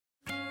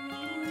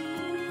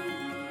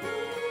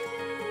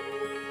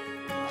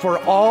for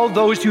all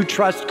those who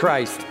trust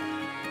Christ.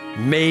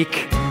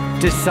 Make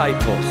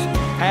disciples.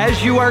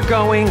 As you are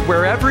going,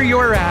 wherever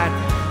you're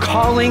at,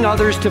 calling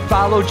others to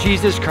follow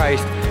Jesus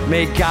Christ,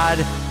 may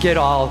God get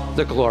all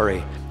the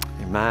glory.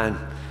 Amen.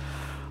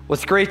 Well,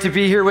 it's great to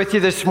be here with you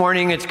this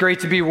morning. It's great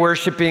to be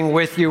worshiping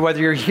with you, whether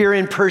you're here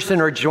in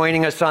person or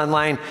joining us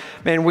online.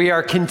 Man, we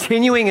are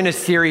continuing in a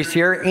series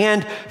here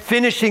and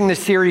finishing the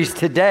series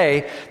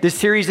today. This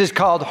series is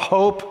called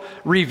Hope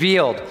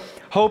Revealed.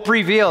 Hope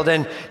Revealed.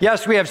 And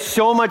yes, we have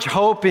so much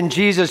hope in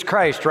Jesus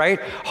Christ, right?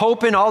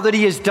 Hope in all that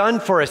he has done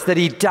for us, that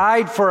he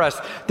died for us,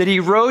 that he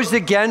rose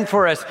again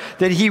for us,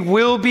 that he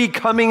will be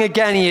coming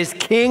again. He is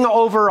king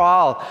over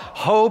all.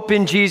 Hope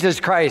in Jesus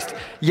Christ.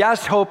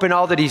 Yes, hope in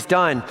all that he's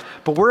done,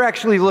 but we're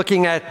actually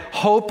looking at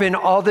hope in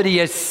all that he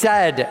has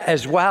said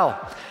as well.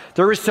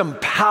 There are some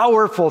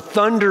powerful,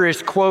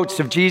 thunderous quotes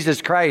of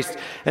Jesus Christ,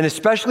 and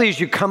especially as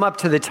you come up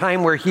to the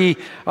time where he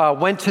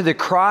went to the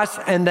cross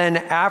and then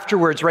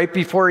afterwards, right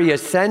before he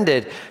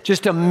ascended,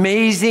 just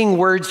amazing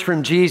words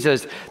from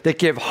Jesus that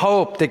give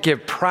hope, that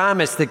give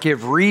promise, that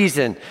give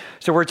reason.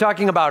 So we're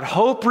talking about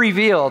hope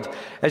revealed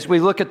as we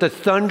look at the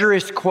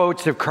thunderous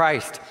quotes of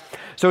Christ.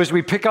 So as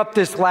we pick up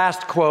this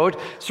last quote,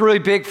 it's really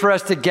big for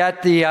us to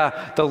get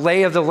the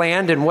lay of the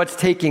land and what's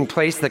taking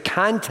place, the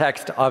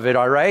context of it,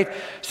 all right?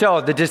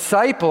 So the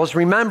disciples,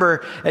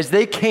 remember, as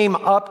they came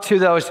up to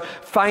those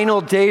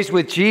final days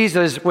with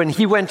Jesus when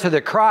he went to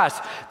the cross,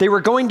 they were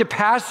going to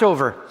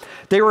Passover.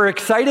 They were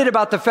excited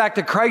about the fact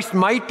that Christ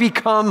might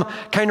become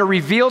kind of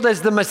revealed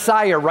as the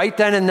Messiah right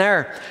then and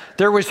there.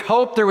 There was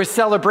hope, there was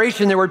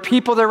celebration, there were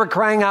people that were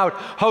crying out,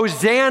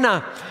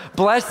 Hosanna!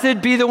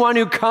 Blessed be the one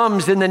who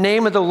comes in the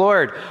name of the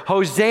Lord.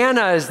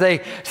 Hosanna, as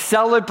they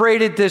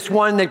celebrated this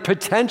one that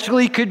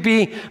potentially could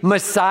be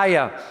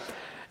Messiah.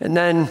 And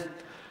then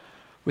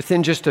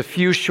within just a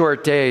few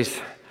short days,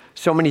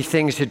 so many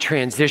things had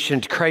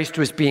transitioned. Christ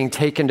was being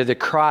taken to the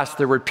cross.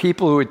 There were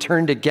people who had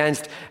turned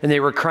against, and they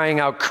were crying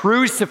out,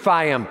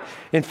 crucify him.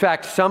 In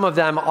fact, some of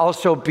them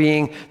also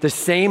being the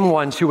same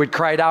ones who had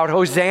cried out,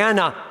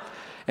 Hosanna.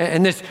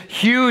 And this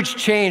huge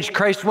change,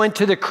 Christ went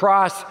to the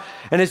cross,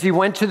 and as he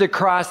went to the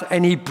cross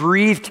and he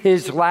breathed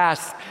his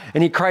last,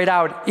 and he cried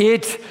out,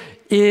 it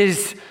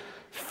is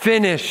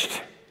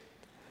finished.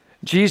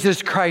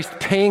 Jesus Christ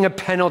paying a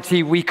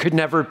penalty we could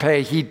never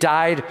pay. He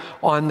died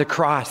on the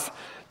cross.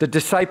 The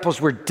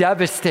disciples were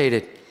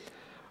devastated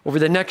over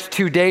the next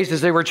 2 days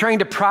as they were trying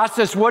to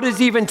process what has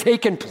even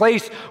taken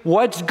place,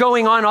 what's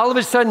going on. All of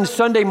a sudden,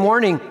 Sunday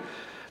morning,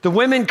 the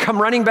women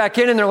come running back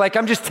in and they're like,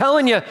 I'm just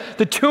telling you,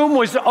 the tomb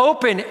was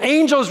open.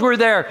 Angels were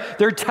there.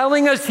 They're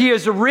telling us he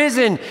is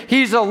risen.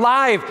 He's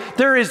alive.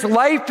 There is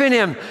life in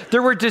him.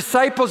 There were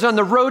disciples on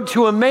the road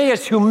to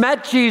Emmaus who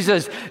met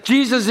Jesus.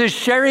 Jesus is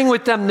sharing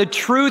with them the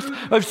truth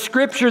of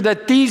Scripture,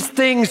 that these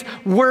things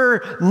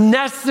were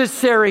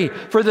necessary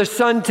for the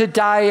Son to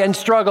die and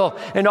struggle.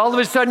 And all of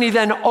a sudden he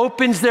then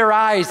opens their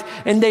eyes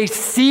and they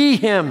see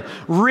him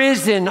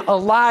risen,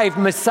 alive,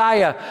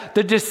 Messiah.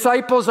 The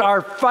disciples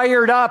are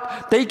fired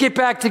up. They get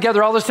back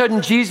together. All of a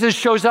sudden, Jesus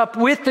shows up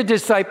with the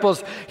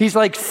disciples. He's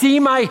like,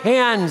 see my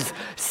hands,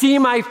 see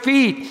my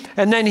feet.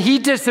 And then he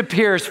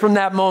disappears from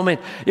that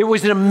moment. It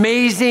was an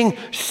amazing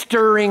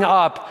stirring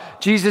up.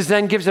 Jesus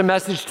then gives a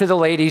message to the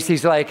ladies.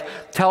 He's like,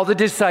 tell the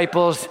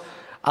disciples,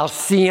 I'll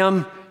see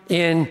them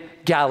in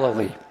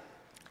Galilee.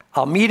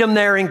 I'll meet them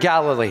there in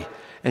Galilee.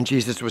 And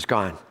Jesus was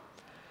gone.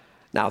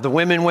 Now, the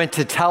women went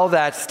to tell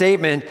that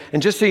statement,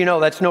 and just so you know,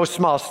 that's no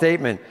small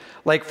statement.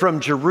 Like from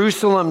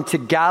Jerusalem to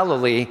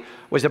Galilee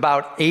was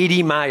about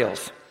 80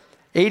 miles.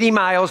 80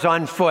 miles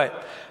on foot.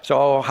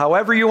 So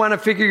however you want to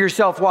figure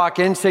yourself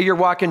walking, say you're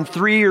walking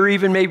 3 or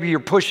even maybe you're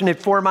pushing it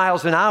 4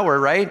 miles an hour,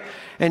 right?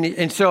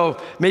 And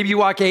so maybe you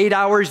walk 8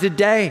 hours a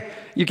day.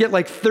 You get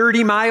like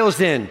 30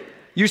 miles in.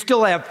 You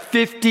still have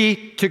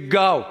 50 to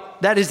go.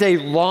 That is a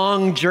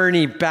long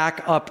journey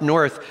back up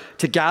north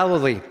to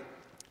Galilee.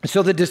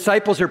 So the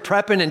disciples are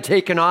prepping and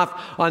taking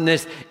off on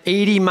this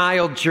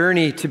 80-mile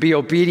journey to be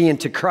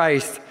obedient to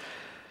Christ.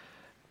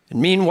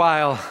 And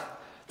meanwhile,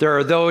 there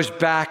are those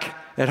back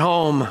at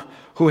home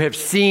who have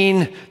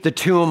seen the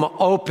tomb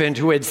opened,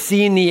 who had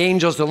seen the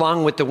angels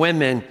along with the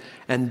women,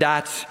 and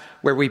that's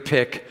where we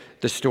pick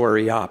the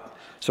story up.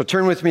 So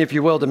turn with me, if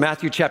you will, to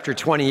Matthew chapter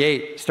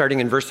 28, starting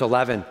in verse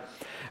 11.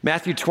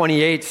 Matthew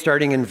 28,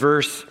 starting in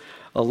verse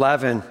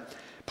 11.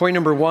 Point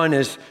number 1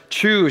 is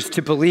choose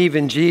to believe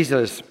in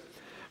Jesus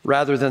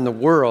rather than the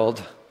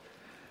world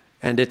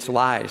and its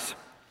lies.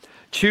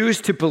 Choose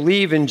to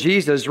believe in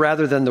Jesus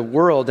rather than the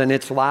world and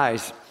its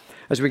lies.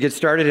 As we get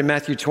started in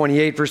Matthew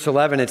 28, verse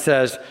 11, it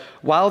says,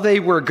 while they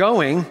were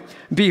going,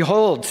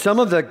 behold, some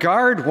of the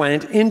guard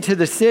went into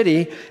the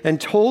city and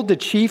told the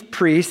chief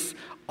priests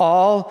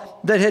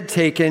all that had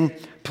taken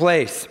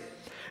place.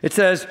 It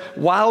says,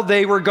 while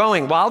they were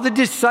going, while the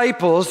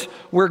disciples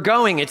were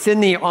going, it's in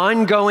the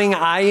ongoing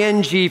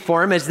ing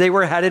form as they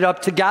were headed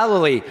up to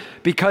Galilee,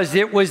 because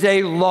it was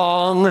a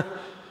long,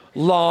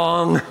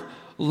 long,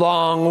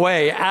 long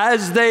way.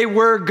 As they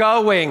were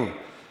going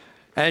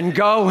and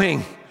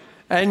going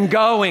and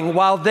going.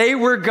 While they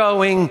were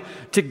going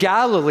to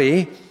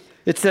Galilee,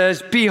 it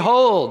says,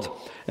 behold.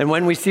 And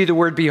when we see the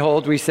word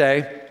behold, we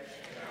say,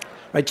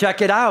 right,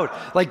 check it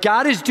out. Like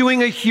God is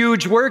doing a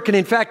huge work. And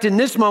in fact, in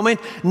this moment,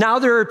 now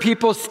there are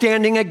people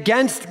standing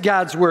against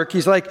God's work.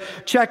 He's like,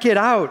 check it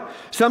out.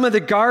 Some of the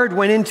guard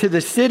went into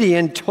the city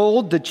and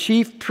told the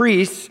chief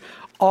priests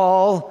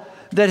all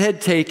that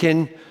had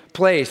taken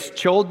place.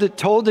 Told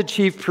the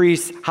chief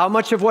priests how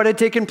much of what had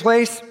taken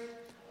place?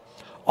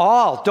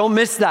 All. Don't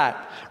miss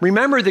that.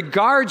 Remember, the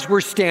guards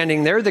were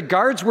standing there. The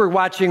guards were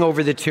watching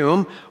over the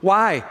tomb.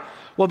 Why?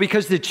 Well,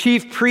 because the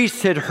chief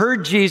priests had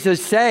heard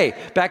Jesus say,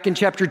 back in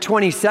chapter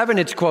 27,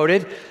 it's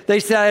quoted, they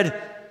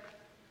said,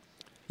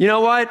 you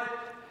know what?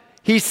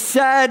 He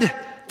said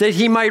that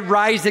he might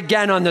rise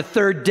again on the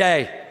third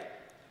day.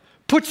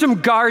 Put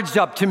some guards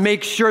up to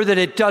make sure that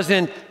it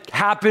doesn't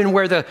happen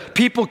where the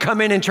people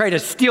come in and try to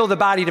steal the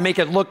body to make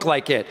it look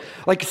like it.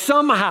 Like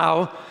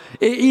somehow,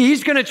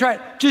 he's going to try,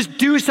 just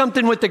do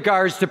something with the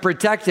guards to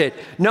protect it.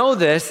 Know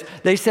this,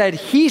 they said,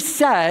 he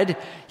said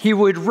he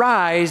would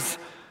rise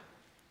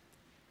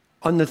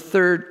on the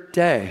third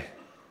day.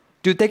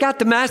 Dude, they got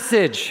the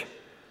message.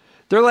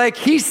 They're like,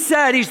 he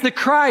said he's the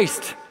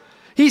Christ.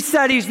 He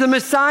said he's the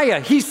Messiah.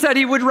 He said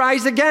he would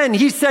rise again.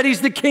 He said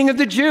he's the King of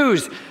the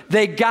Jews.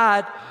 They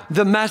got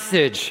the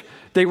message.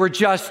 They were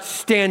just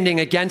standing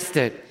against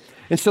it.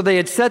 And so they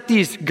had set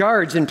these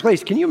guards in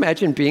place. Can you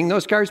imagine being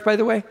those guards, by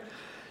the way?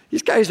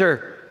 These guys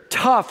are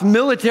tough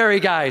military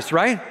guys,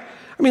 right?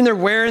 I mean, they're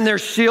wearing their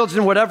shields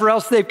and whatever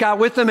else they've got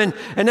with them. And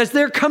as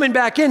they're coming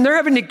back in, they're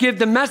having to give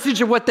the message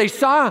of what they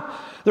saw.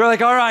 They're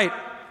like, all right,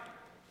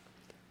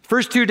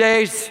 first 2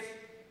 days,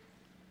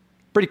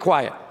 pretty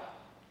quiet.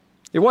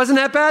 It wasn't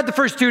that bad the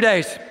first 2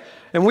 days.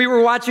 And we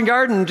were watching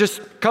guard and just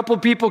a couple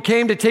of people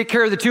came to take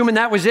care of the tomb and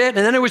that was it.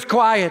 And then it was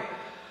quiet.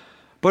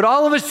 But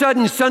all of a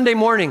sudden, Sunday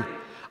morning,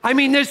 I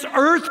mean, this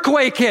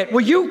earthquake hit.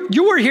 Well,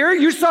 you were here.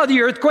 You saw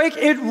the earthquake.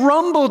 It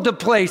rumbled the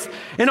place.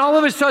 And all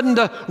of a sudden,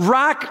 the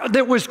rock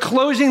that was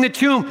closing the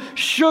tomb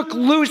shook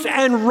loose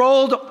and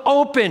rolled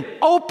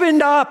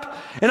opened up.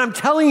 And I'm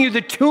telling you,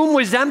 the tomb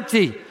was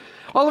empty.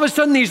 All of a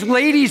sudden, these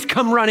ladies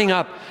come running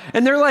up.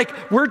 And they're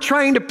like, we're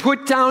trying to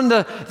put down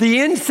the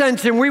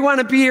incense and we want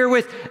to be here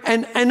with,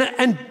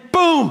 and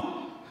boom,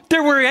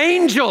 there were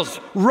angels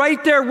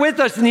right there with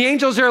us. And the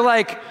angels are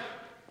like,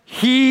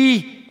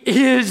 he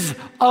is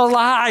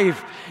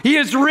alive. He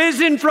is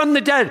risen from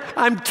the dead.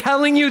 I'm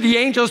telling you, the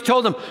angels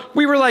told him.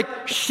 We were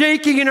like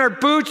shaking in our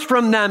boots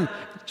from them.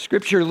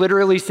 Scripture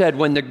literally said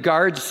when the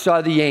guards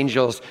saw the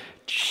angels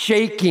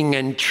shaking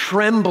and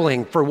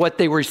trembling for what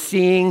they were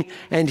seeing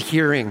and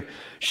hearing,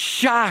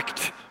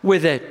 shocked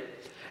with it.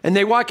 And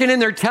they walk in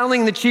and they're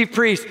telling the chief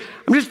priest,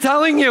 I'm just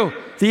telling you,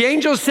 the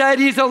angel said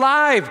he's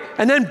alive.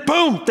 And then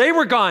boom, they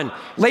were gone.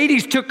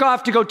 Ladies took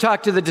off to go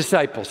talk to the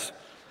disciples.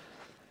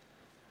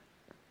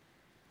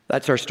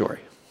 That's our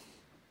story.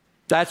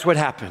 That's what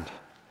happened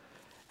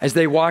as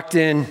they walked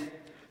in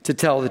to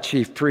tell the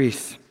chief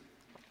priests.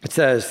 It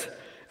says,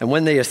 and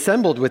when they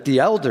assembled with the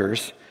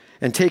elders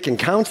and taken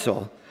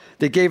counsel,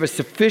 they gave a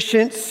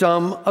sufficient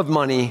sum of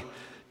money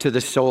to the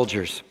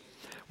soldiers.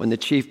 When the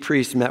chief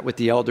priests met with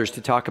the elders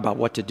to talk about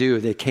what to do,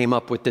 they came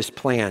up with this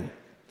plan.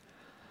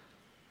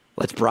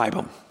 Let's bribe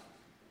them.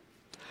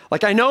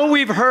 Like, I know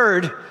we've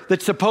heard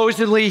that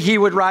supposedly he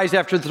would rise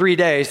after 3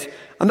 days.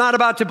 I'm not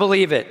about to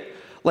believe it.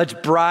 Let's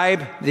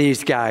bribe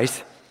these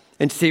guys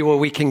and see what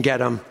we can get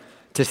them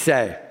to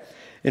say.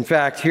 In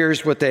fact,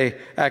 here's what they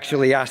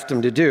actually asked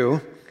him to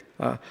do.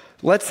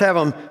 Let's have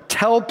him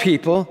tell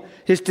people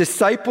his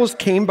disciples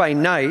came by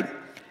night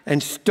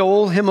and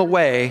stole him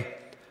away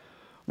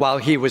while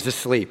he was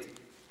asleep.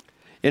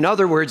 In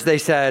other words, they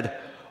said,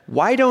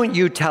 why don't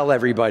you tell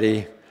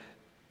everybody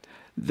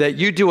that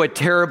you do a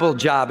terrible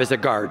job as a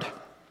guard?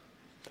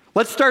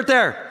 Let's start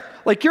there.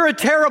 Like, you're a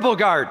terrible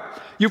guard.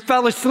 You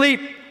fell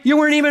asleep. You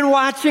weren't even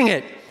watching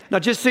it. Now,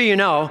 just so you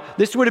know,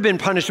 this would have been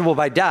punishable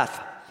by death.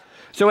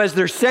 So as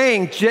they're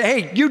saying,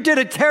 hey, you did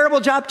a terrible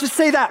job, just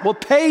say that. We'll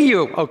pay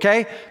you,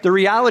 okay? The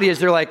reality is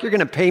they're like, you're going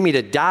to pay me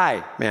to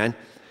die, man.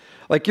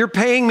 Like, you're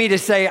paying me to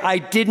say I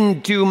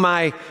didn't do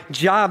my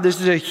job. This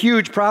is a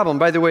huge problem.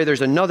 By the way,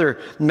 there's another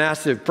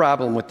massive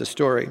problem with the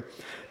story.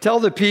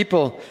 Tell the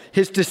people,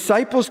 his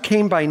disciples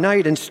came by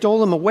night and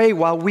stole him away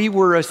while we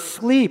were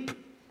asleep.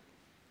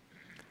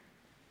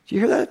 Do you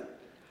hear that?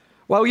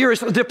 While you were,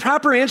 the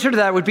proper answer to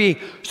that would be,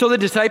 so the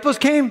disciples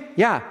came?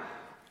 Yeah.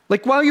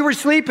 Like while you were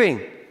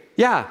sleeping?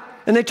 Yeah.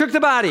 And they took the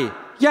body?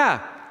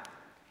 Yeah.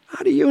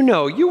 How do you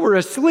know? You were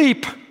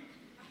asleep.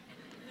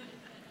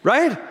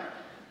 Right?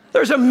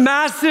 There's a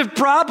massive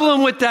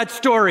problem with that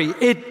story.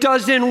 It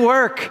doesn't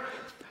work.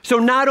 So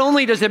not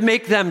only does it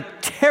make them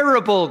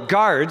terrible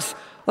guards,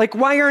 like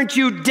why aren't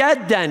you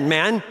dead then,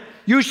 man?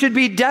 You should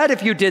be dead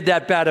if you did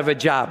that bad of a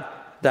job.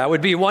 That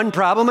would be one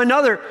problem.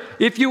 Another,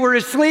 if you were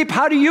asleep,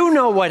 how do you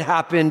know what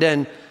happened?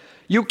 And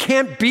you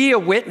can't be a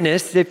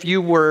witness if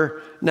you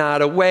were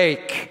not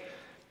awake.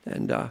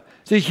 And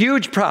it's a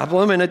huge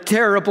problem and a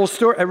terrible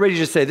story. Everybody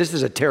just say, this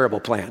is a terrible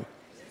plan.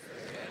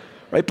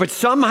 Right? But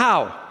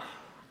somehow,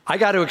 I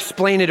got to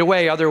explain it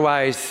away.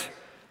 Otherwise,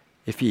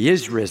 if he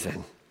is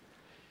risen,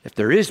 if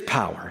there is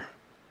power,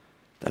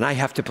 then I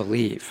have to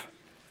believe.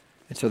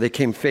 And so they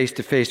came face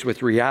to face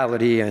with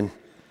reality and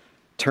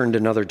turned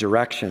another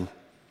direction.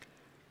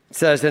 It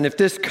says, and if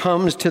this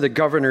comes to the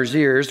governor's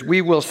ears,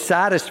 we will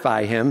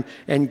satisfy him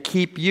and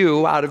keep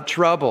you out of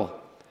trouble.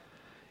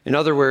 In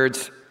other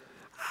words,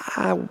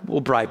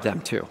 we'll bribe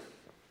them too.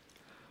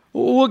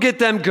 We'll get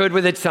them good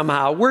with it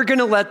somehow. We're going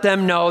to let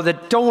them know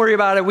that don't worry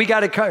about it. We got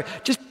to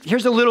just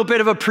here's a little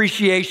bit of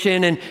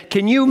appreciation. And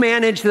can you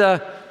manage they're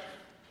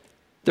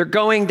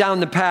going down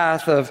the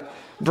path of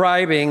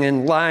bribing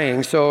and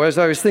lying. So as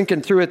I was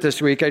thinking through it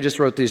this week, I just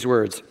wrote these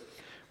words.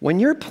 When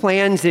your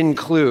plans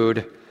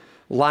include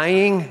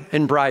lying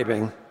and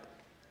bribing,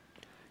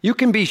 you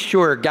can be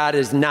sure God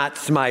is not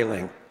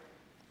smiling,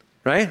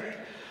 right?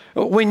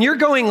 When you're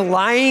going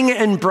lying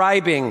and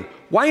bribing,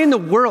 why in the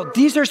world?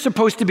 These are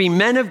supposed to be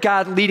men of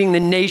God leading the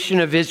nation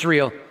of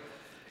Israel.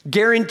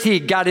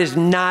 Guaranteed, God is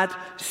not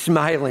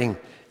smiling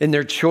in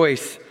their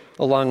choice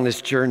along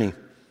this journey.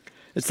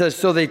 It says,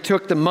 so they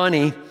took the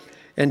money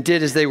and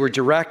did as they were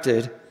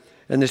directed,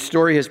 and the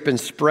story has been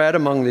spread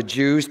among the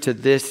Jews to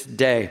this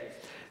day.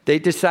 They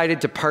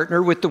decided to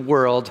partner with the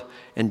world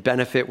and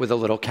benefit with a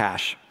little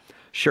cash.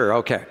 Sure,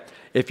 okay.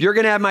 If you're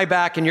going to have my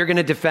back and you're going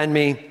to defend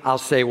me, I'll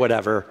say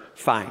whatever,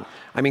 fine.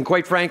 I mean,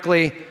 quite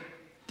frankly,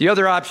 the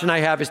other option I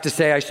have is to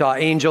say I saw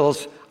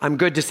angels. I'm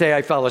good to say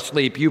I fell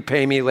asleep. You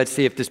pay me. Let's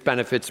see if this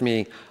benefits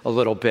me a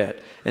little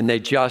bit. And they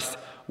just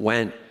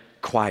went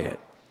quiet.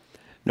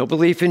 No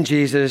belief in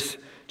Jesus.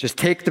 Just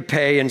take the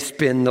pay and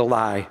spin the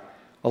lie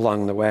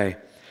along the way.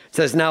 It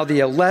says, now the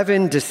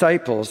 11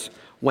 disciples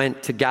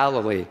went to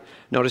Galilee.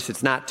 Notice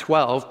it's not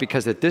 12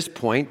 because at this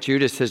point,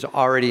 Judas has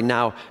already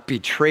now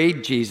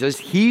betrayed Jesus.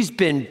 He's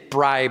been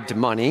bribed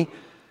money.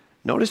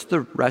 Notice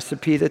the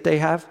recipe that they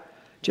have.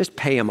 Just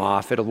pay him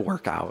off. It'll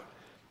work out.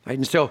 Right?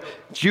 And so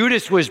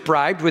Judas was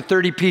bribed with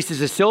 30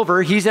 pieces of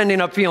silver. He's ending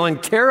up feeling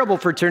terrible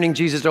for turning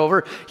Jesus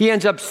over. He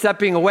ends up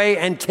stepping away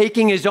and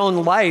taking his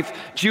own life.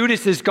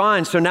 Judas is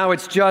gone. So now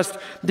it's just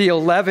the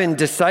 11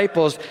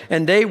 disciples,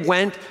 and they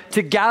went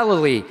to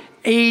Galilee,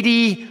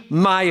 80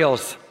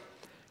 miles.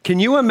 Can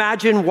you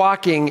imagine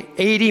walking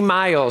 80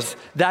 miles?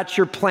 That's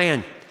your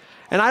plan.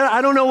 And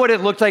I don't know what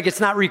it looked like.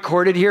 It's not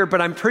recorded here,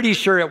 but I'm pretty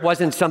sure it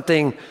wasn't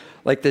something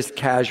like this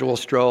casual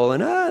stroll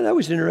and, that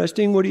was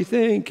interesting. What do you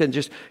think? And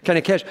just kind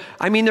of cash.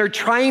 I mean, they're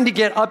trying to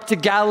get up to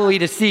Galilee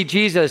to see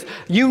Jesus.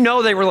 You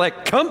know, they were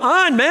like, come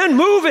on, man,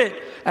 move it.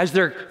 As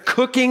they're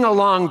cooking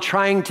along,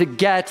 trying to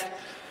get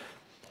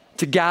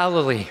to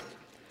Galilee.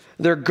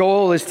 Their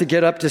goal is to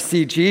get up to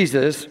see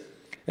Jesus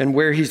and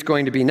where he's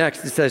going to be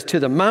next. It says, to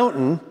the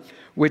mountain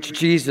which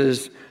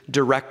Jesus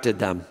directed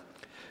them.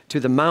 To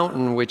the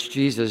mountain which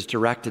Jesus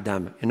directed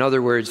them. In other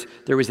words,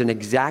 there was an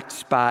exact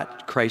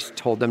spot Christ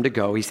told them to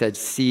go. He said,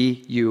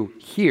 see you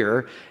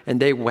here. And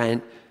they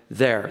went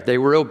there. They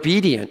were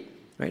obedient,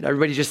 right?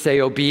 Everybody just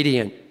say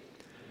obedient.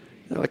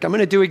 They're like, I'm going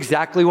to do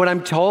exactly what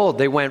I'm told.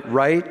 They went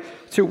right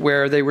to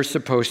where they were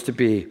supposed to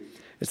be.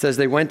 It says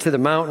they went to the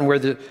mountain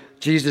where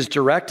Jesus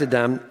directed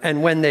them.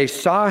 And when they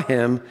saw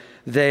him,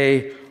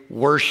 they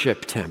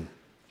worshiped him.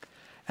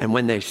 And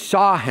when they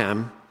saw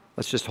him,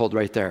 let's just hold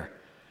right there.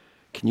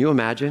 Can you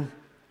imagine?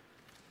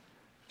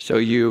 So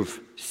you've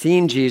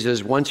seen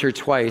Jesus once or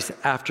twice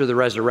after the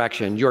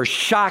resurrection. You're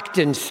shocked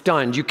and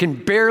stunned. You can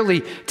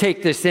barely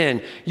take this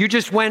in. You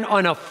just went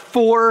on a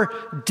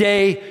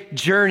 4-day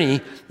journey.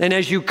 And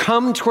as you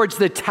come towards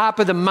the top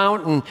of the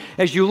mountain,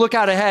 as you look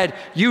out ahead,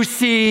 you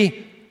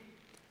see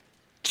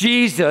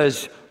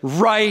Jesus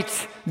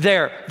right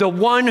there. The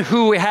one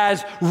who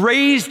has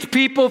raised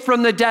people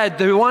from the dead,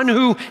 the one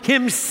who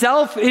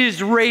himself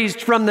is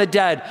raised from the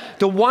dead,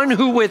 the one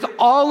who with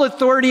all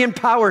authority and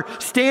power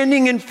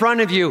standing in front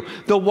of you,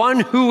 the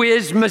one who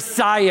is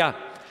Messiah,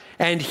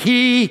 and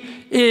he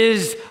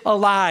is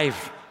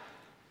alive.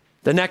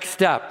 The next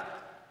step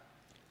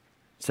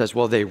says,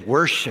 well, they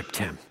worshiped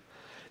him.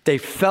 They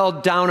fell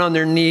down on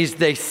their knees.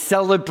 They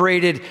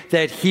celebrated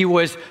that he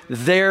was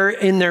there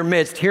in their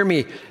midst. Hear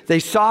me. They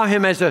saw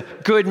him as a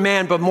good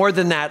man, but more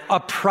than that,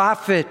 a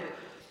prophet,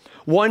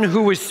 one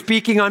who was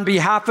speaking on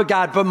behalf of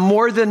God, but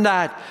more than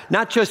that,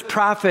 not just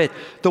prophet,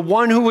 the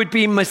one who would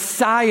be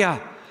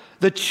Messiah,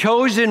 the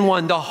chosen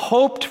one, the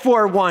hoped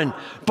for one.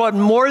 But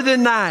more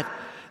than that,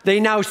 they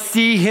now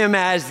see him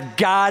as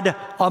God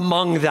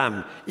among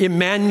them,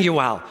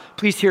 Emmanuel.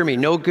 Please hear me.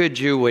 No good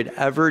Jew would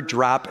ever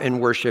drop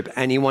and worship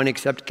anyone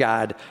except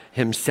God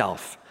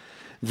himself.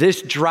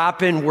 This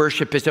drop in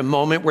worship is a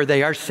moment where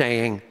they are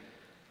saying,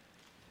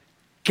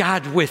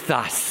 God with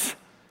us.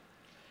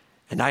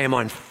 And I am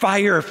on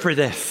fire for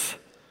this.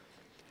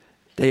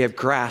 They have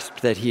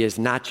grasped that he is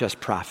not just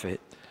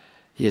prophet.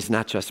 He is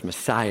not just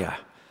Messiah,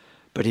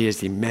 but he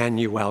is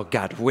Emmanuel,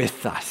 God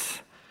with us.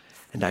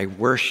 And I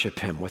worship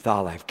him with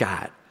all I've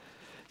got.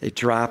 They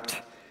dropped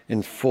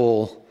in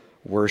full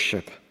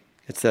worship.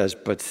 It says,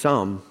 but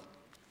some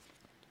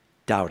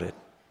doubted.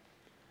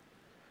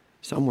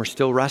 Some were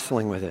still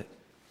wrestling with it.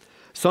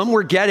 Some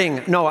were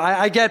getting, no,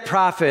 I get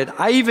prophet.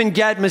 I even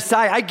get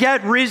Messiah. I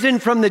get risen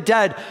from the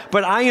dead,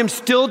 but I am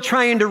still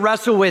trying to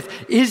wrestle with,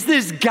 is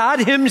this God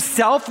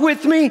himself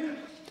with me?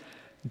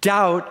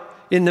 Doubt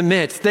in the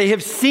midst. They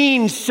have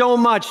seen so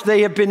much.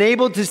 They have been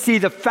able to see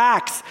the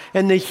facts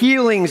and the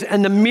healings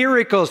and the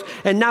miracles,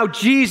 and now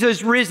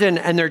Jesus risen,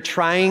 and they're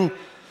trying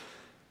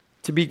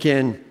to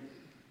begin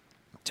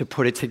to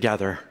put it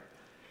together.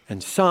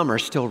 And some are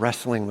still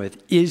wrestling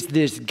with, is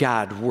this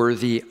God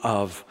worthy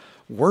of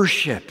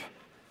worship?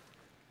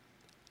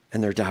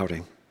 And they're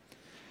doubting.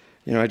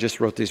 You know, I just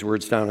wrote these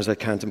words down as I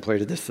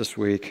contemplated this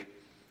week.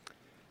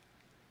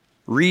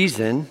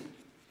 Reason,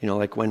 you know,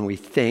 like when we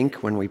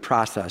think, when we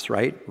process,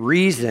 right?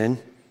 Reason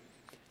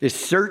is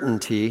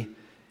certainty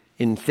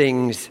in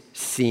things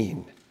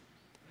seen.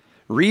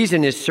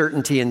 Reason is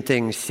certainty in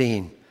things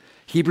seen.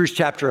 Hebrews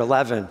chapter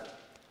 11,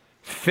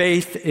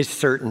 faith is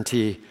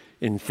certainty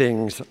in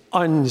things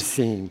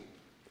unseen.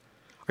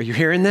 Are you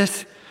hearing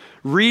this?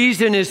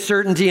 Reason is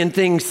certainty in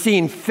things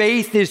seen.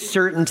 Faith is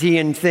certainty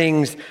in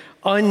things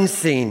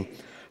unseen.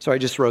 So I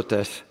just wrote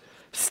this.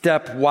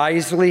 Step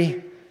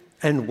wisely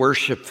and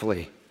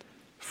worshipfully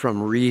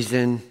from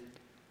reason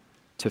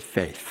to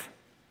faith.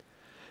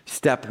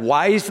 Step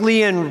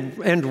wisely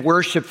and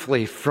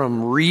worshipfully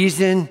from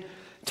reason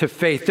to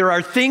faith. There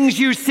are things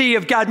you see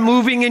of God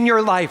moving in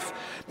your life.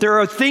 There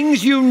are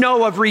things you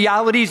know of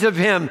realities of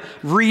him.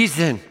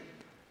 Reason.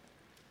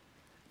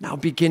 Now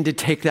begin to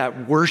take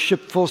that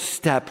worshipful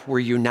step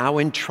where you now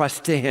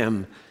entrust to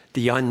him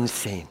the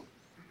unseen.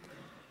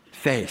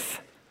 Faith.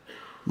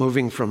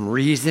 Moving from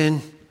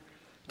reason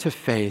to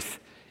faith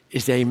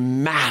is a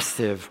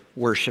massive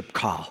worship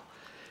call.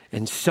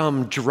 And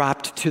some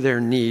dropped to their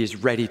knees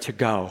ready to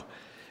go.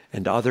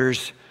 And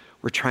others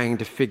were trying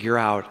to figure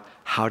out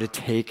how to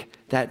take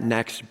that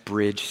next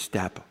bridge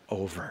step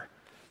over.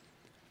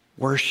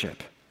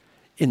 Worship.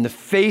 In the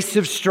face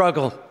of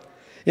struggle,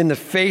 in the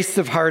face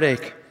of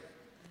heartache,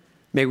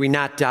 may we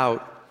not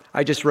doubt.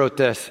 I just wrote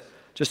this,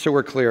 just so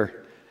we're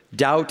clear.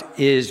 Doubt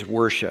is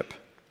worship,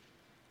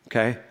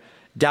 okay?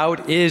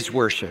 Doubt is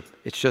worship.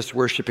 It's just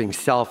worshiping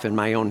self in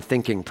my own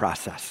thinking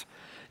process.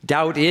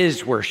 Doubt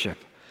is worship.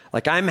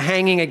 Like I'm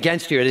hanging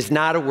against you. It is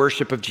not a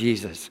worship of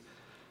Jesus,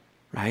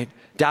 right?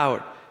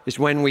 Doubt is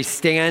when we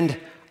stand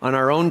on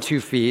our own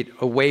 2 feet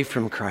away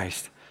from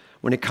Christ.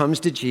 When it comes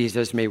to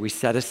Jesus, may we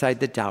set aside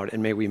the doubt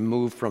and may we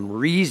move from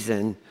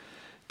reason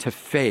to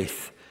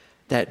faith.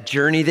 That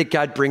journey that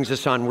God brings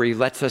us on where he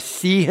lets us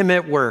see him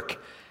at work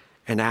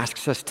and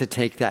asks us to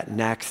take that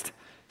next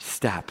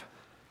step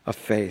of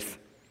faith.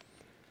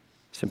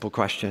 Simple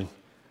question.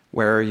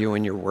 Where are you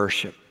in your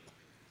worship?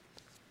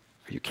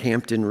 Are you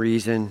camped in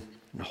reason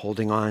and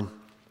holding on?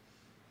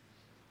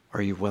 Or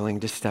are you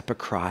willing to step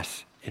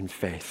across in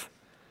faith?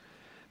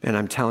 And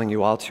I'm telling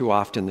you, all too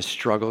often, the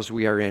struggles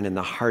we are in and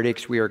the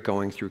heartaches we are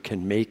going through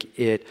can make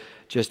it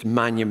just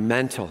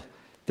monumental,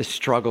 the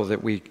struggle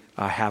that we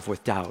have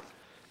with doubt.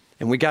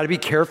 And we got to be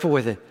careful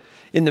with it.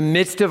 In the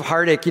midst of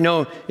heartache, you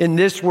know, in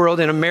this world,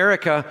 in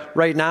America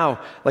right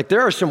now, like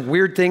there are some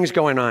weird things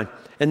going on.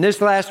 And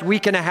this last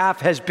week and a half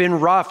has been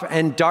rough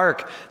and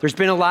dark. There's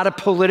been a lot of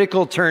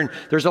political turn.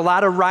 There's a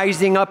lot of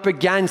rising up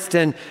against.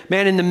 And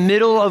man, in the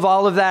middle of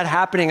all of that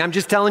happening, I'm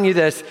just telling you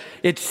this,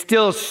 it's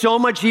still so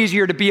much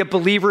easier to be a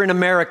believer in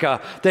America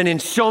than in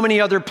so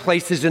many other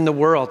places in the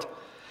world.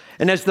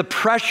 And as the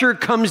pressure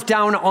comes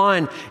down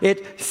on,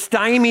 it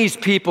stymies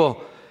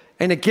people.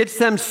 And it gets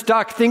them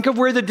stuck. Think of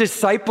where the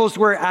disciples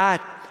were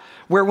at,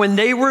 where when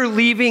they were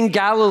leaving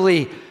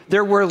Galilee,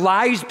 there were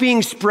lies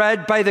being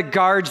spread by the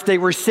guards. They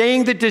were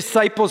saying the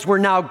disciples were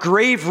now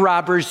grave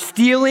robbers,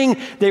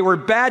 stealing. They were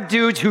bad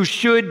dudes who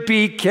should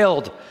be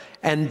killed.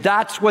 And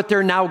that's what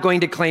they're now going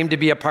to claim to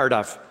be a part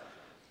of.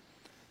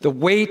 The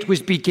weight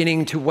was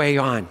beginning to weigh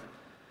on.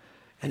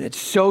 And it's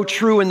so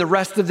true in the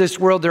rest of this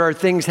world. There are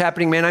things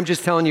happening. Man, I'm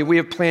just telling you, we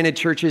have planted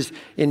churches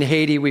in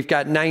Haiti. We've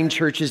got 9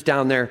 churches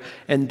down there,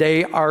 and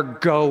they are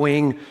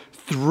going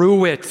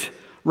through it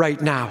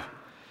right now,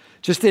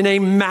 just in a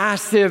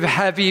massive,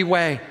 heavy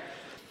way.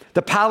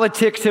 The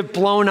politics have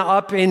blown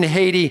up in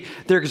Haiti.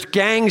 There's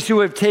gangs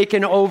who have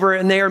taken over,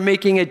 and they are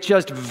making it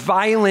just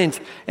violent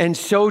and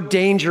so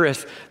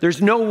dangerous.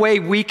 There's no way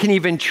we can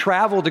even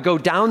travel to go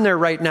down there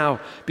right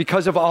now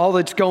because of all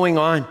that's going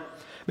on.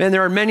 Man,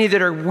 there are many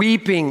that are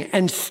weeping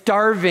and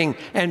starving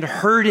and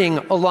hurting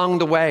along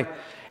the way.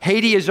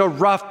 Haiti is a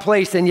rough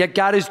place, and yet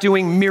God is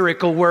doing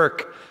miracle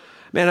work.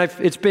 Man,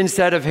 it's been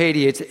said of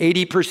Haiti, it's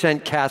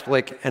 80%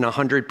 Catholic and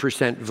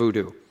 100%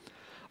 voodoo.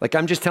 Like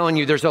I'm just telling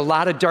you, there's a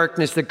lot of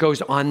darkness that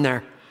goes on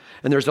there,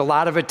 and there's a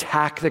lot of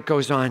attack that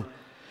goes on,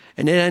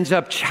 and it ends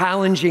up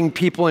challenging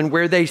people in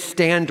where they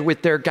stand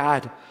with their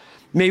God.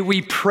 May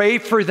we pray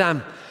for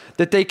them,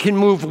 that they can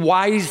move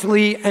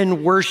wisely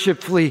and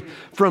worshipfully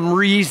from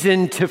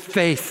reason to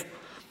faith,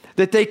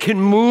 that they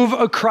can move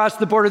across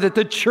the border, that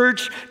the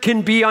church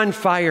can be on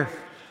fire.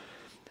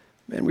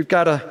 Man, we've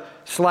got a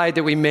slide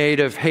that we made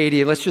of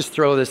Haiti. Let's just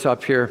throw this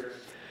up here.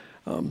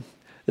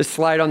 This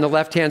slide on the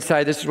left-hand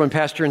side, this is when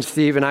Pastor and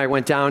Steve and I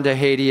went down to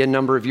Haiti a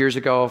number of years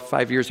ago,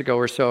 5 years ago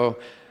or so.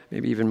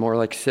 maybe even more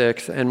like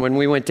 6. And when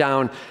we went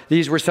down,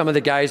 these were some of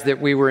the guys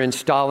that we were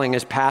installing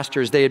as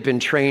pastors. They had been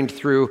trained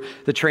through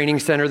the training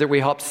center that we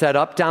helped set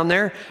up down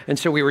there. And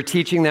so we were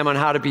teaching them on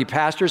how to be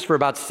pastors for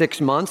about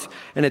 6 months.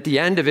 And at the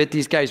end of it,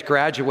 these guys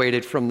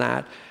graduated from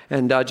that.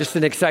 And just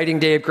an exciting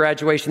day of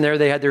graduation there.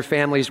 They had their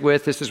families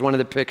with. This is one of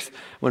the pics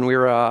when we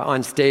were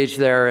on stage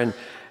there.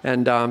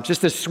 And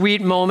just a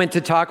sweet moment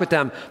to talk with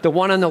them. The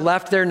one on the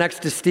left there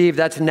next to Steve,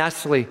 that's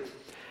Nestle.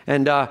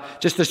 And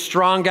just a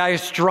strong guy, a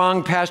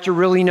strong pastor,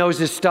 really knows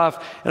his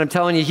stuff. And I'm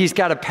telling you, he's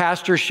got a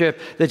pastorship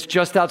that's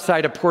just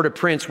outside of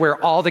Port-au-Prince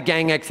where all the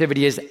gang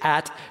activity is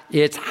at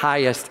its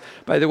highest.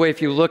 By the way,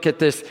 if you look at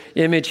this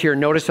image here,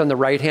 notice on the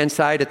right-hand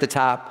side at the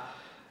top,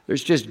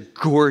 there's just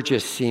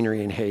gorgeous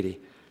scenery in Haiti.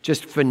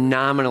 Just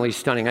phenomenally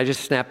stunning. I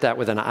just snapped that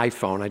with an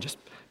iPhone. I just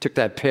took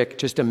that pic,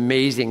 just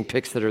amazing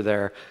pics that are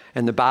there.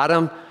 And the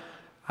bottom,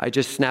 I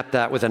just snapped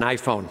that with an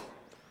iPhone.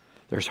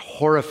 There's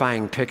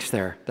horrifying pics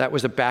there. That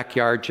was a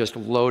backyard just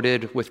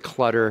loaded with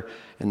clutter,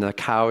 and the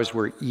cows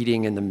were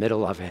eating in the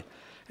middle of it.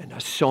 And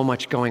there's so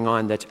much going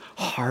on that's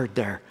hard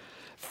there.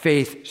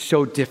 Faith,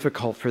 so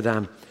difficult for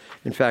them.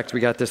 In fact, we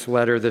got this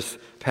letter this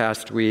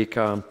past week.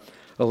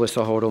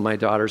 Alyssa Hodel, my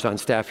daughter's on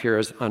staff here,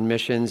 is on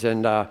missions,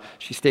 and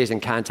she stays in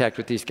contact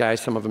with these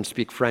guys. Some of them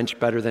speak French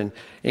better than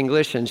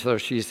English, and so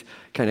she's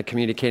kind of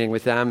communicating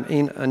with them.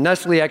 And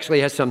Nestle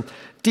actually has some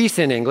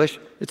decent English.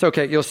 It's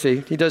okay, you'll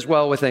see. He does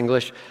well with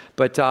English.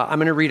 But I'm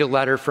going to read a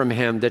letter from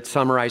him that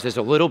summarizes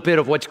a little bit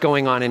of what's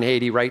going on in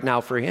Haiti right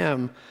now for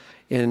him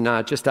in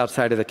just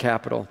outside of the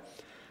capital.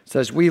 It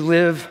says, "We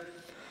live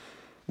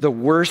the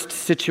worst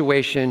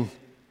situation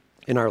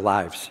in our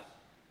lives.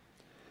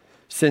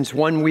 Since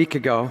 1 week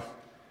ago,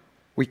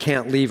 we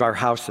can't leave our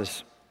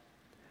houses.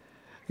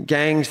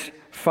 Gangs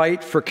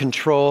fight for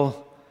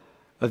control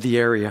of the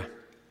area.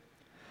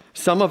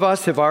 Some of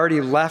us have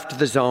already left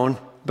the zone,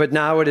 but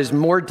now it is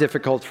more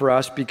difficult for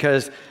us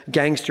because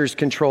gangsters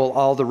control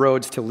all the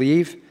roads to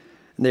leave,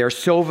 and they are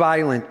so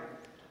violent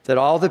that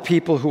all the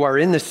people who are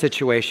in this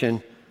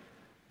situation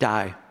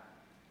die.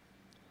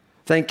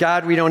 Thank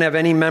God we don't have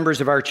any members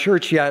of our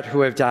church yet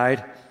who have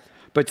died,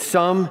 but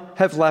some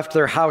have left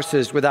their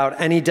houses without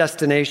any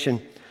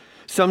destination.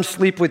 Some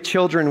sleep with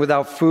children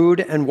without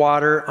food and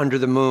water under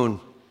the moon.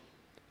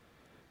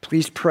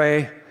 Please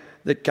pray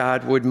that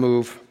God would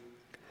move,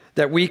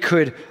 that we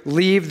could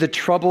leave the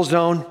trouble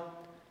zone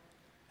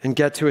and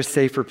get to a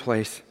safer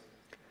place.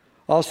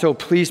 Also,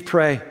 please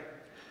pray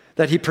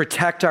that He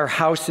protect our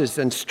houses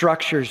and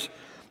structures,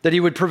 that He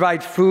would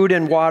provide food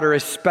and water,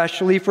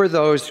 especially for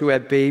those who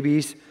have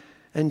babies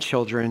and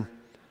children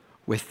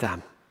with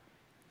them."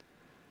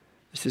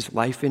 This is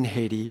life in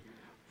Haiti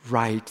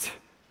right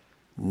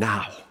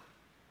now.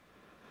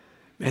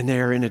 And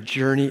they are in a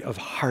journey of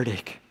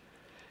heartache.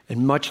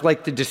 And much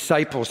like the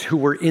disciples who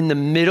were in the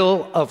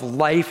middle of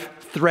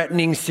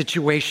life-threatening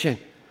situation,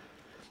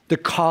 the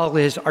call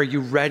is, are you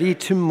ready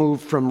to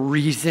move from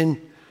reason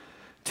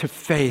to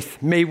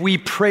faith? May we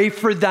pray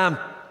for them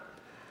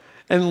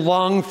and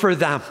long for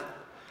them.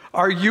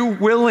 Are you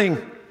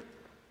willing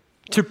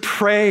to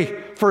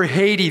pray for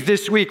Haiti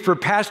this week, for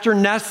Pastor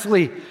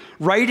Nestle,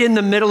 right in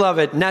the middle of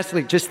it?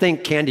 Nestle, just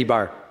think candy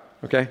bar,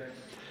 okay?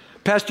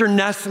 Pastor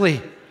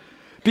Nestle,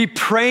 be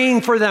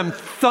praying for them,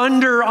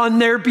 thunder on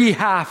their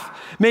behalf.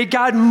 May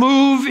God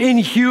move in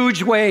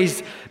huge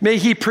ways. May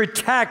He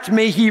protect,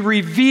 may He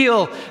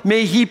reveal,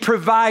 may He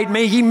provide,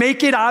 may He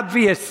make it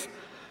obvious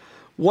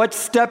what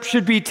steps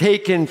should be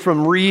taken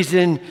from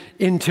reason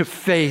into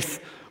faith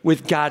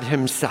with God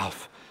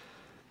Himself.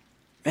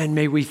 And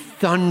may we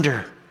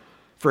thunder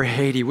for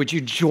Haiti. Would you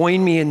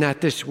join me in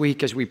that this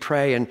week as we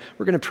pray? And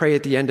we're going to pray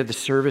at the end of the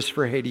service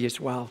for Haiti as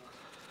well.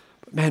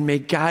 But man, may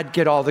God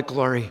get all the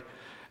glory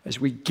as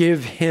we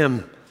give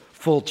Him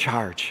full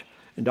charge.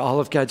 And all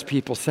of God's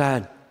people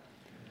said.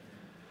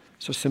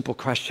 So simple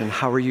question,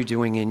 how are you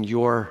doing in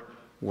your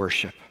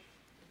worship?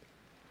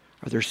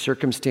 Are there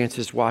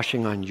circumstances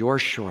washing on your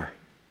shore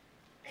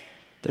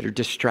that are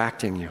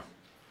distracting you,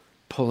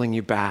 pulling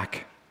you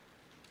back,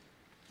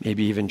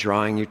 maybe even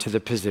drawing you to the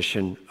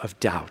position of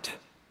doubt?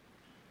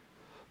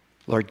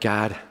 Lord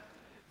God,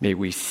 may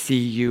we see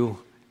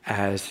You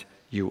as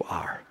You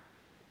are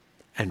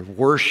and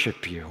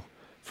worship You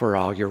for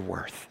all You're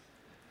worth.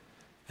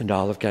 And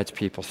all of God's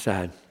people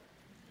said.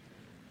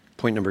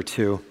 Point number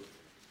 2.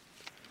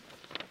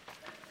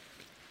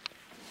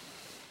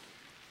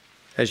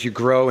 As you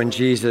grow in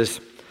Jesus,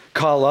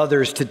 call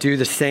others to do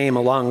the same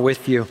along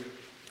with you.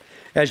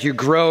 As you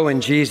grow in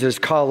Jesus,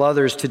 call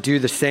others to do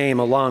the same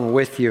along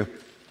with you.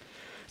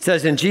 It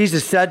says, and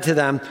Jesus said to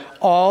them,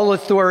 all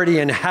authority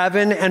in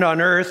heaven and on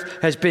earth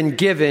has been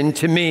given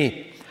to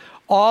me.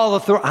 All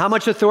authority. How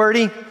much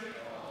authority?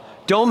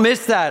 Don't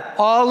miss that.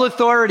 All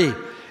authority.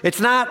 It's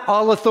not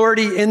all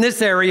authority in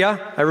this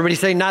area. Everybody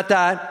say not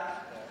that.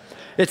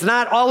 It's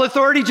not all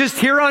authority just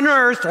here on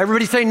earth.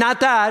 Everybody say not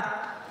that.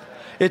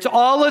 It's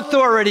all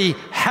authority,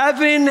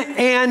 heaven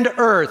and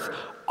earth.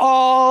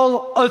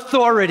 All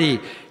authority.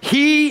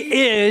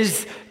 He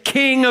is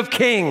King of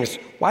Kings.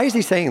 Why is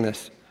He saying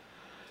this?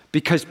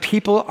 because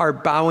people are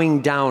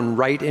bowing down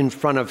right in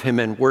front of him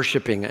and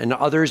worshiping, and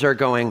others are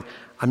going,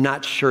 I'm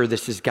not sure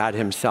this is God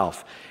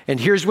himself. And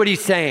here's what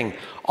he's saying.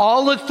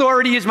 All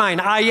authority is mine.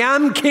 I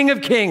am King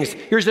of Kings.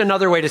 Here's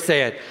another way to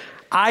say it.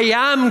 I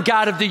am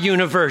God of the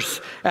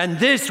universe, and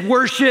this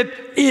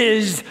worship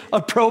is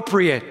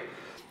appropriate.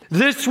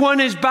 This one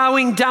is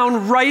bowing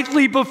down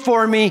rightly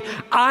before me.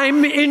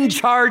 I'm in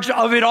charge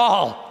of it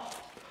all.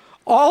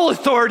 All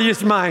authority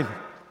is mine.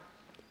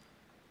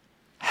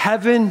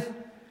 Heaven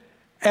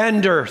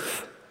and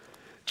earth.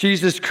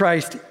 Jesus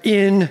Christ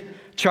in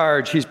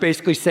charge. He's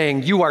basically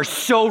saying, you are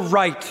so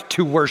right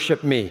to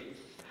worship me.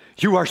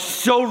 You are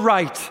so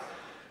right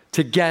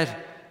to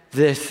get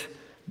this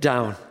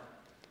down.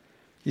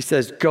 He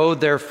says, go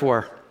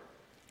therefore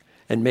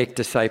and make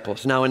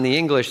disciples. Now in the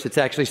English, it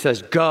actually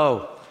says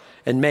go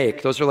and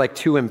make. Those are like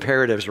two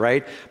imperatives,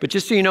 right? But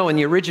just so you know, in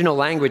the original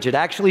language, it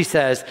actually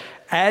says,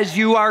 as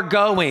you are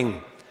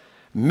going,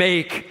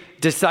 make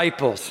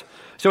disciples.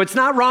 So it's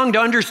not wrong to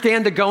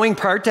understand the going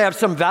part, to have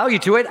some value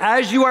to it.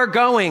 As you are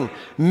going,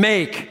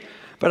 make.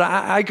 But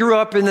I grew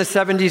up in the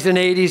 70s and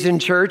 80s in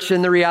church,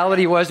 and the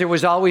reality was it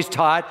was always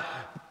taught,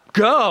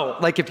 go.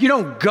 Like if you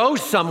don't go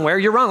somewhere,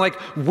 you're wrong. Like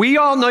we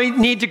all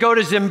need to go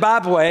to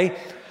Zimbabwe.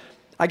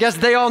 I guess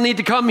they all need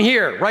to come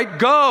here, right?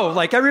 Go.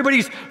 Like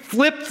everybody's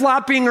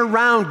flip-flopping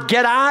around.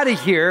 Get out of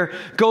here.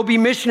 Go be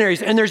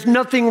missionaries. And there's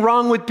nothing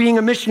wrong with being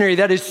a missionary.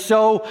 That is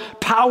so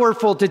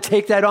powerful to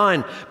take that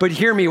on. But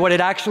hear me, what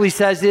it actually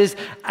says is,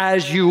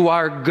 as you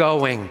are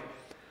going.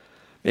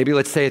 Maybe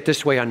let's say it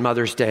this way on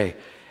Mother's Day.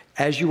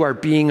 As you are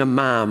being a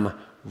mom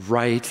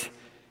right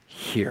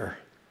here,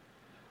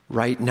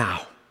 right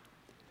now.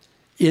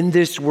 In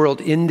this world,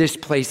 in this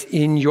place,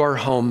 in your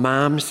home,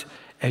 moms,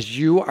 as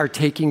you are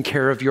taking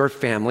care of your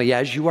family,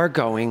 as you are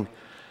going,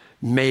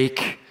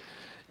 make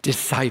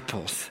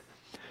disciples.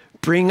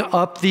 Bring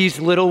up these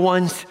little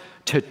ones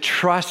to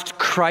trust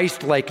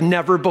Christ like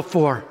never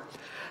before.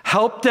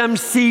 Help them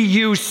see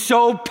you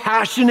so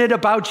passionate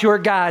about your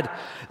God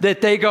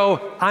that they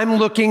go, I'm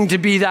looking to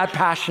be that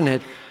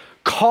passionate.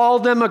 Call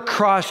them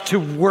across to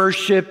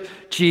worship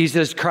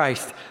Jesus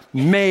Christ.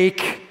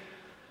 Make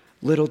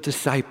little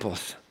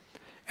disciples.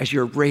 As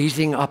you're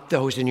raising up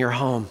those in your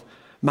home.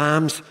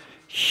 Moms,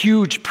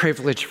 huge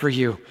privilege for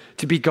you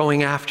to be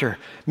going after.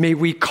 May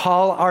we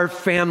call our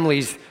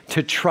families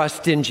to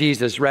trust in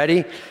Jesus.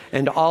 Ready?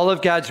 And all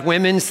of God's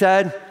women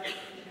said,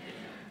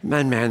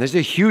 man, there's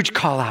a huge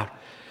call out.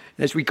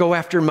 As we go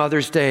after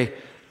Mother's Day,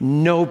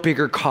 no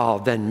bigger call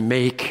than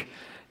make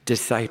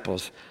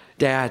disciples.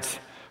 Dads,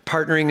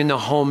 partnering in the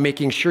home,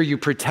 making sure you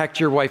protect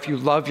your wife, you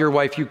love your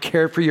wife, you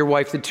care for your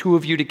wife, the two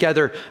of you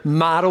together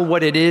model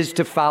what it is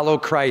to follow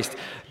Christ.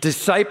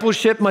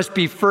 Discipleship must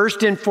be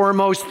first and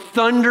foremost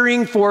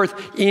thundering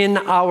forth in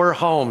our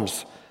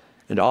homes.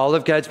 And all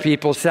of God's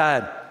people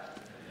said.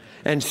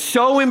 And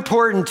so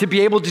important to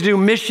be able to do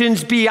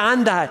missions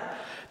beyond that,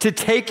 to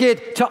take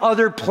it to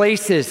other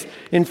places.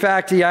 In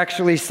fact, he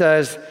actually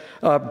says,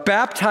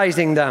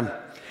 baptizing them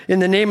in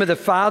the name of the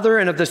Father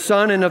and of the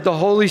Son and of the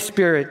Holy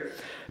Spirit.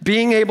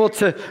 Being able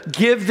to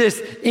give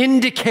this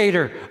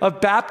indicator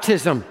of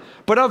baptism.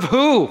 But of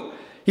who?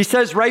 He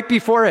says right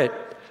before it,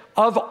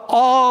 of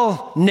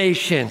all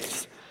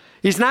nations.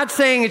 He's not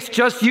saying it's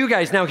just you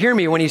guys. Now hear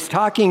me, when he's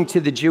talking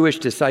to the Jewish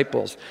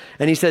disciples,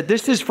 and he said,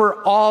 this is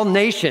for all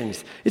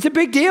nations. It's a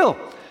big deal.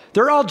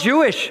 They're all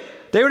Jewish.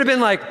 They would have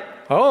been like,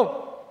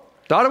 oh,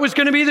 thought it was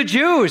going to be the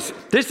Jews.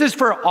 This is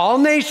for all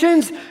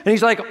nations? And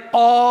he's like,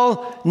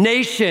 all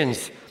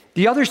nations.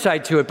 The other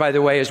side to it, by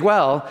the way, as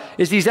well,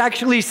 is he's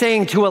actually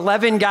saying to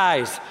 11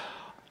 guys,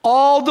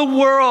 all the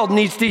world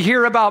needs to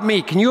hear about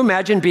me. Can you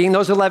imagine being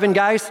those 11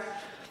 guys?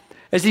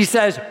 As he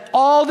says,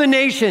 all the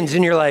nations,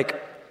 and you're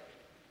like,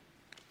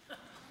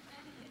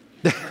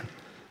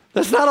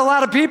 that's not a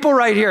lot of people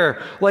right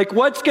here. Like,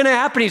 what's going to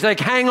happen? He's like,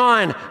 hang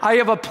on, I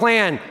have a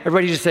plan.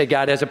 Everybody just say,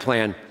 God has a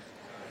plan.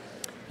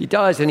 He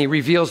does, and he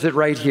reveals it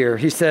right here.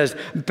 He says,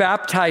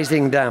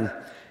 baptizing them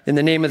in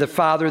the name of the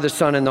Father, the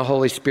Son, and the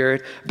Holy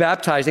Spirit.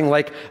 Baptizing,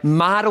 like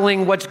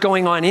modeling what's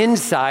going on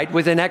inside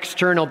with an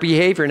external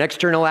behavior, an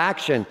external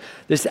action.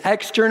 This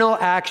external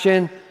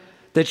action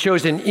that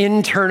shows an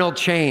internal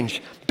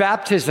change.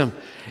 Baptism.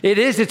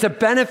 It's a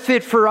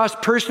benefit for us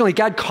personally.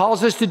 God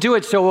calls us to do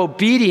it. So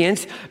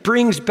obedience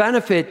brings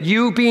benefit.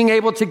 You being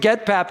able to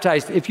get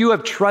baptized. If you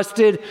have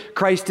trusted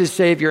Christ as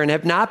Savior and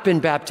have not been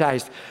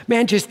baptized,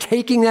 man, just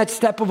taking that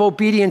step of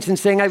obedience and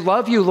saying, I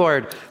love you,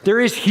 Lord.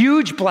 There is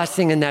huge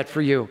blessing in that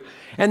for you.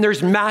 And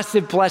there's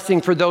massive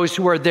blessing for those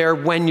who are there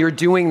when you're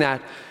doing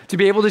that. To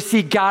be able to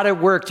see God at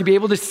work, to be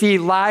able to see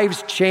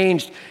lives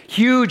changed.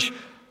 Huge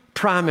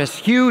promise,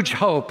 huge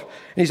hope.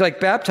 And he's like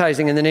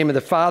baptizing in the name of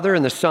the Father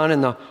and the Son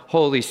and the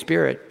Holy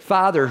Spirit.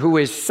 Father, who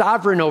is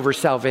sovereign over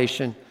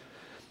salvation.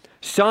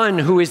 Son,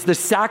 who is the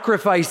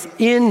sacrifice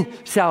in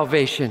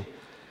salvation.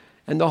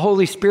 And the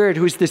Holy Spirit,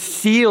 who is the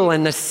seal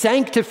and the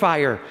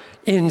sanctifier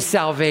in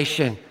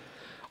salvation.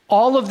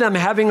 All of them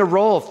having a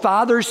role,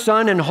 Father,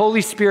 Son, and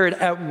Holy Spirit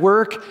at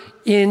work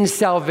in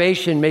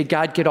salvation. May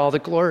God get all the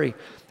glory.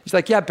 He's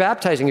like, yeah,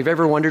 baptizing. Have you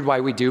ever wondered why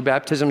we do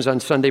baptisms on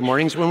Sunday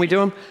mornings when we do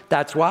them?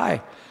 That's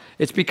why.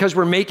 It's because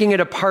we're making it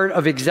a part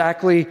of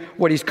exactly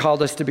what he's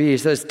called us to be. He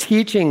says,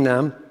 teaching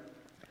them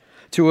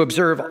to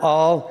observe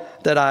all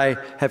that I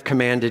have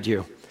commanded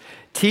you.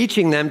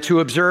 Teaching them to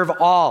observe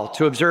all.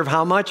 To observe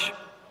how much?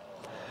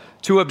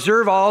 To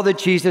observe all that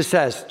Jesus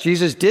says.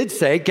 Jesus did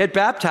say, get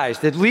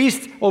baptized, at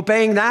least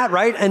obeying that,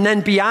 right? And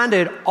then beyond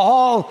it,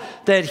 all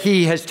that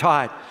he has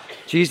taught.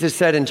 Jesus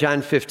said in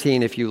John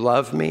 15, if you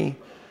love me,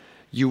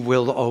 you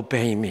will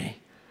obey me.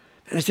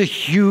 And it's a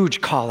huge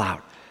call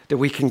out that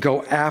we can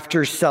go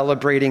after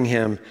celebrating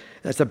him.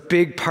 That's a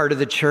big part of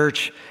the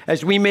church.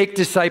 As we make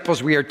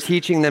disciples, we are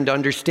teaching them to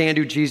understand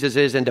who Jesus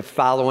is and to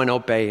follow and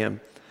obey him.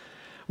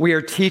 We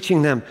are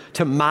teaching them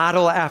to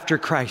model after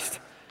Christ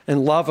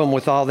and love him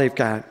with all they've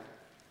got.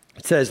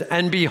 It says,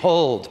 and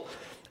behold.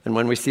 And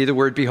when we see the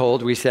word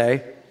behold, we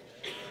say,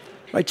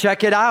 right,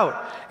 check it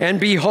out. And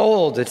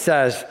behold, it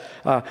says,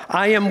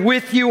 I am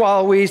with you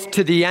always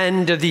to the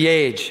end of the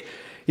age.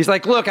 He's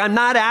like, look, I'm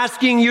not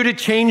asking you to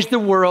change the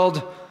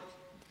world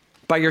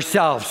by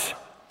yourselves.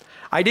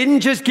 I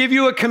didn't just give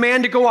you a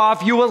command to go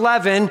off, you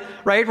 11,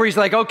 right? Where he's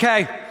like,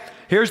 okay,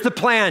 here's the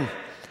plan.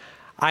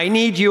 I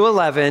need you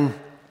 11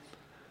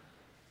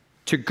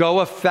 to go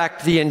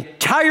affect the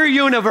entire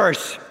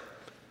universe.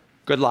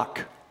 Good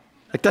luck.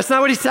 Like, that's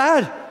not what he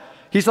said.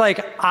 He's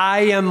like,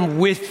 I am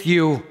with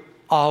you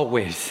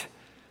always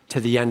to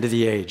the end of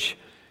the age.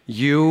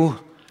 You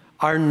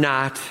are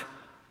not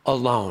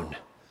alone.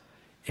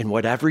 In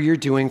whatever you're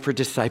doing for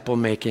disciple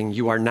making,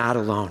 you are not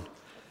alone.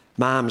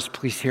 Moms,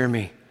 please hear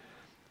me.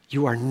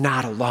 You are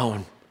not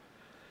alone.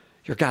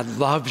 Your God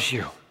loves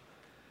you.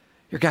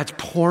 Your God's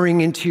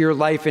pouring into your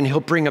life, and he'll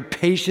bring a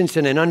patience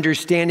and an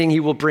understanding. He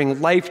will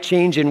bring life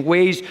change in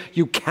ways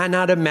you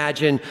cannot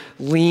imagine.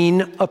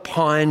 Lean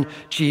upon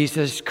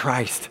Jesus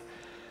Christ.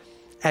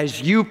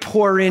 As you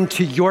pour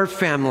into your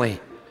family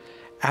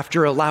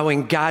after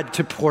allowing God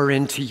to pour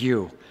into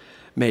you,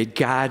 may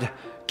God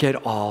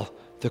get all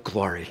the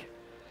glory.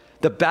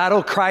 The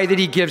battle cry that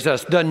he gives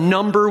us, the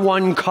number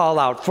one call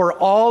out for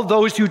all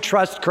those who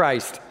trust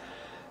Christ,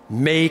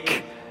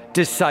 make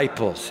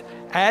disciples.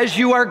 As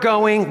you are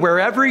going,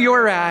 wherever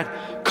you're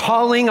at,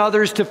 calling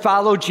others to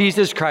follow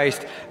Jesus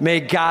Christ,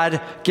 may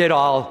God get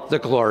all the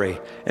glory.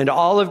 And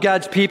all of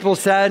God's people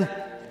said,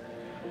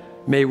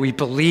 may we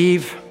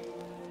believe,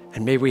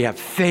 and may we have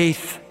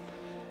faith,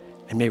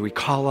 and may we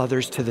call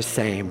others to the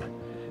same.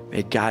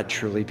 May God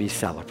truly be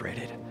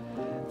celebrated.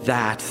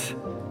 That's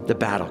the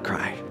battle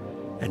cry.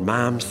 And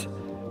moms,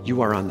 you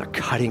are on the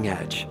cutting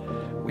edge.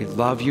 We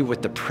love you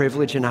with the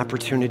privilege and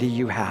opportunity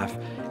you have,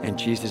 and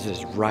Jesus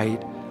is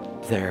right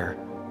there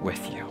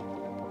with you.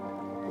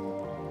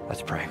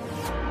 Let's pray.